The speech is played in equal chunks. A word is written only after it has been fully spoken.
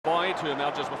Boyd, who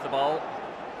emerges with the ball,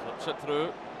 flips it through,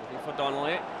 looking for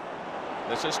Donnelly.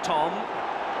 This is Thom.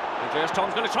 Andreas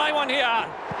Thom's going to try one here.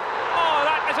 Oh,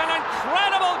 that is an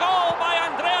incredible goal by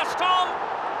Andreas Thom.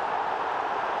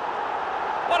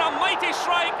 What a mighty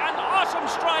strike, an awesome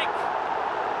strike.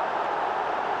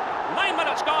 9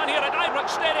 minutes gone here at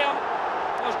Ibrox Stadium.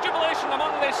 There's jubilation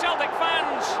among the Celtic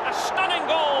fans. A stunning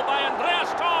goal by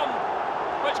Andreas Thom,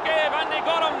 which gave Andy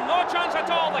Goram no chance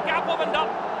at all. The gap opened up.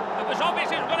 It was obvious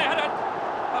he was going to hit it.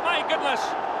 But my goodness,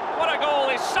 what a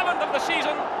goal. His 7th of the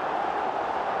season.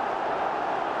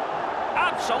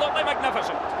 Absolutely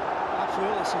magnificent.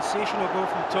 Absolutely sensational goal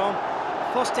from Thom.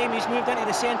 First time he's moved into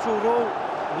the central role.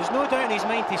 There's no doubt in his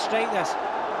mind to strike this.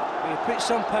 He put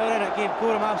some power in it, gave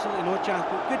Goram absolutely no chance.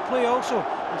 But good play also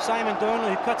from Simon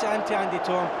Donnelly, who cut it into Andy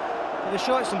Thom. But the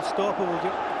shot's unstoppable.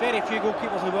 Very few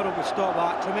goalkeepers in the world would stop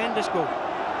that. Tremendous goal.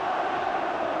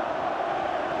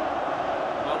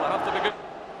 Well, they have to be good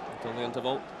until the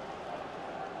interval.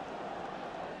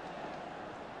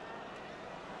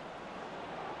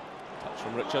 Touch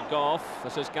from Richard Gough.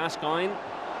 This is Gascoigne.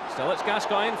 Still it's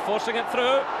Gascoigne, forcing it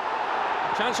through.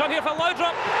 Chance on here for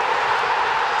Laudrup.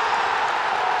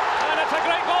 And it's a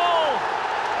great goal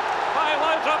by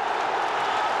Laudrup.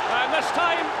 And this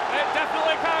time, it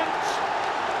definitely counts.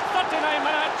 39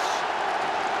 minutes.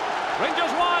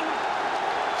 Rangers 1,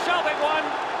 Celtic 1.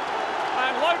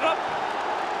 And Laudrup,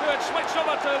 who had switched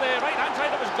over to the right-hand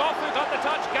side, it was Gough who got the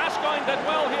touch. Gascoigne did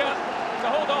well here to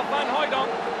hold off Van Hooijdonk.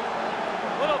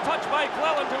 Little touch by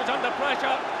Cleland, who was under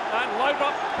pressure. And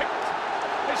Laudrup picked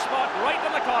his spot right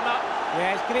in the corner.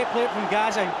 Yeah, it's great play from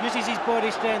Gaza. Uses his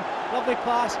body strength. Lovely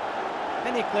pass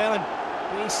into Cleland.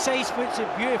 But his size puts it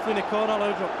beautifully in the corner,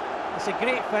 Laudrup. It's a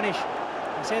great finish.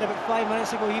 I said about 5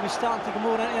 minutes ago he was starting to go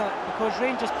more into it because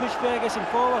Rangers pushed Ferguson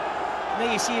forward. Now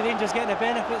you see Rangers getting the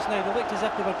benefits now. They looked as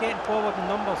if they were getting forward in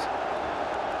numbers.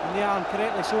 And they are, and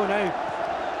correctly so now,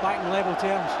 back in level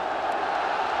terms.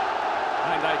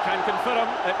 And I can confirm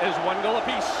it is 1 goal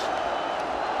apiece.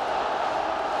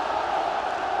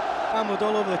 Hammered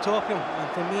all over the top of him, and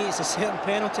for me it's a certain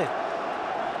penalty.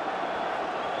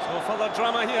 So further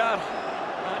drama here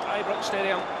at Ibrox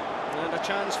Stadium, and a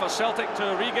chance for Celtic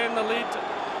to regain the lead.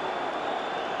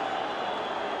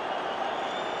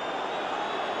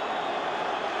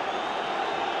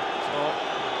 So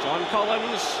John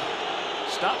Collins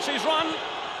starts his run,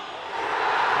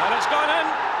 and it's gone in.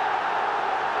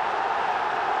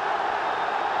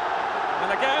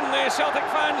 And again the Celtic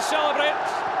fans celebrate.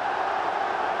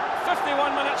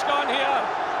 51 minutes gone here.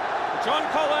 John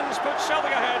Collins puts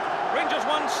Celtic ahead. Rangers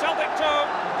 1, Celtic 2.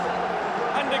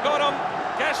 Andy Goram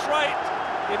guessed right.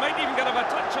 He might even get a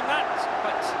touch on that,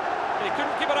 but he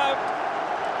couldn't keep it out.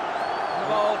 The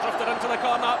ball drifted into the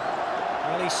corner.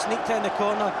 Well, he sneaked it in the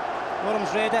corner.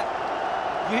 Goram's read it.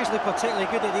 Usually particularly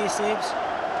good at these saves.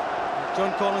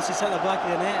 John Collins has hit the back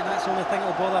of the net, and that's the only thing that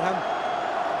will bother him.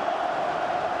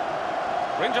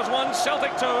 Rangers 1,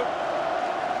 Celtic 2.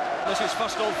 This is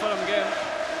first Old Firm game.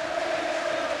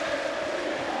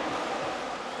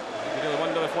 You really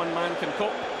wonder if one man can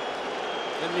cope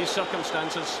in these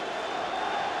circumstances.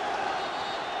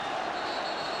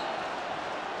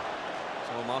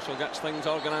 So Marshall gets things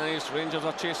organised. Rangers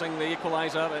are chasing the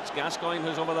equaliser. It's Gascoigne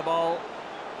who's over the ball.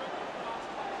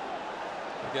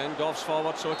 Again, Gough's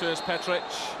forward, so too is Petric.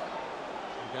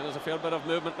 Again, there's a fair bit of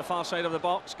movement the far side of the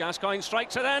box. Gascoigne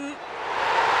strikes it in. And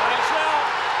it's there.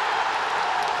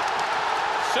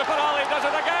 Super Ali does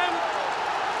it again.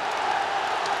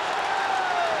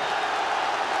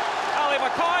 Ally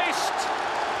McCoist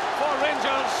for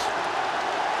Rangers.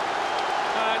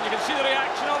 And you can see the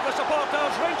reaction of the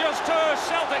supporters. Rangers 2,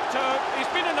 Celtic 2. He's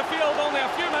been in the field only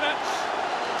a few minutes.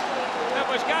 It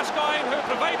was Gascoigne who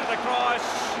provided the cross.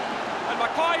 And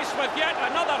McCoist with yet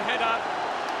another header.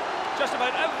 Just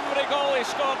about every goal he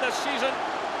scored this season.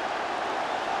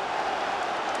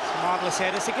 It's a marvellous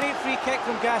header. It's a great free kick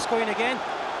from Gascoigne again.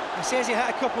 He says he hit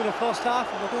a couple in the first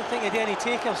half, and I don't think he did any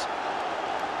takers.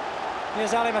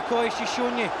 Here's Ally McCoist, just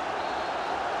showing you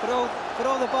for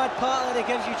all the bad part that he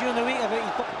gives you during the week about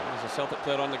his... There's a Celtic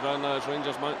player on the ground now as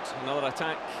Rangers mount another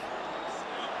attack.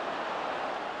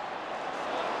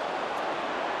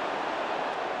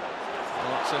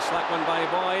 Well, it's a slack one by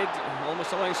Boyd,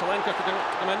 almost allowing Solenka to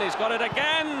come in. He's got it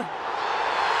again,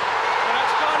 and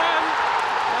it's gone in.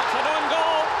 That's an own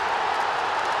goal.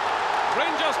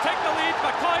 Rangers take the lead.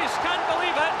 McCoist can't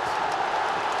believe it.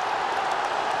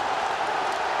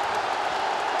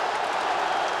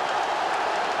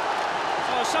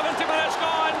 So 70 minutes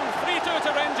gone, 3-2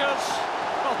 to Rangers.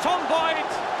 Well, Tom Boyd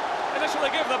initially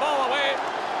gave the ball away,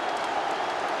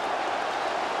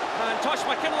 and Tosh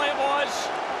McKinlay it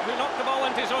was, who knocked the ball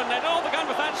into his own net. It all began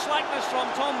with that slackness from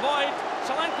Tom Boyd.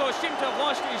 Solanko seemed to have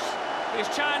lost his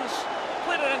chance.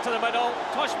 Played it into the middle.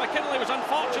 Tosh McKinley was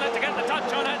unfortunate to get the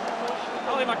touch on it.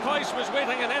 Ally McCoist was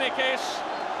waiting in any case.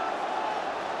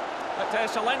 But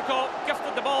Solanko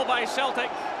gifted the ball by Celtic.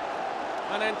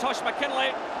 And then Tosh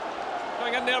McKinley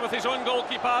going in there with his own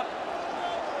goalkeeper.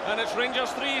 And it's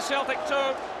Rangers 3, Celtic 2.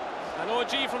 An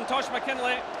OG from Tosh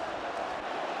McKinley.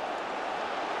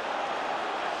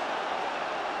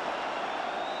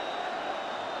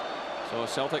 So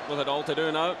Celtic with it all to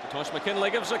do now. Tosh McKinley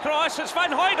gives the cross. It's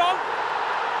Van Hooijdonk.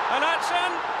 And that's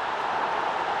in.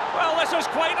 Well, this is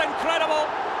quite incredible.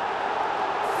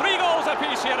 3 goals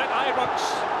apiece here at Ibrox.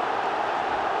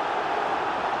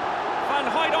 Van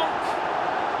Hooijdonk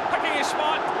picking his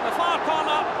spot in the far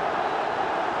corner.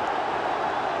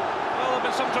 Well, there have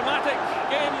been some dramatic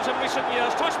games in recent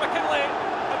years. Tosh McKinley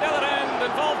at the other end,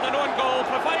 involved in an own goal,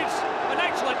 provides an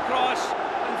excellent cross.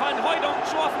 And Van Hooijdonk,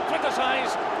 so often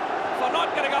criticised for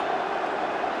not getting up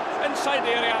inside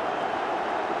the area,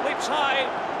 leaps high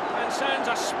and sends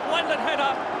a splendid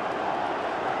header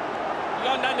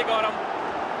beyond Andy Gorham.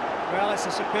 Well, it's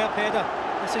a superb header.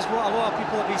 This is what a lot of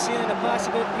people have been saying in the past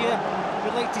about Pierre.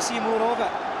 We'd like to see more of it.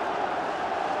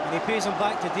 And he pays him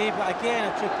back today, but again,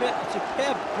 a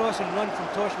superb cross and run from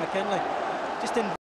Tosh McKinley. Just in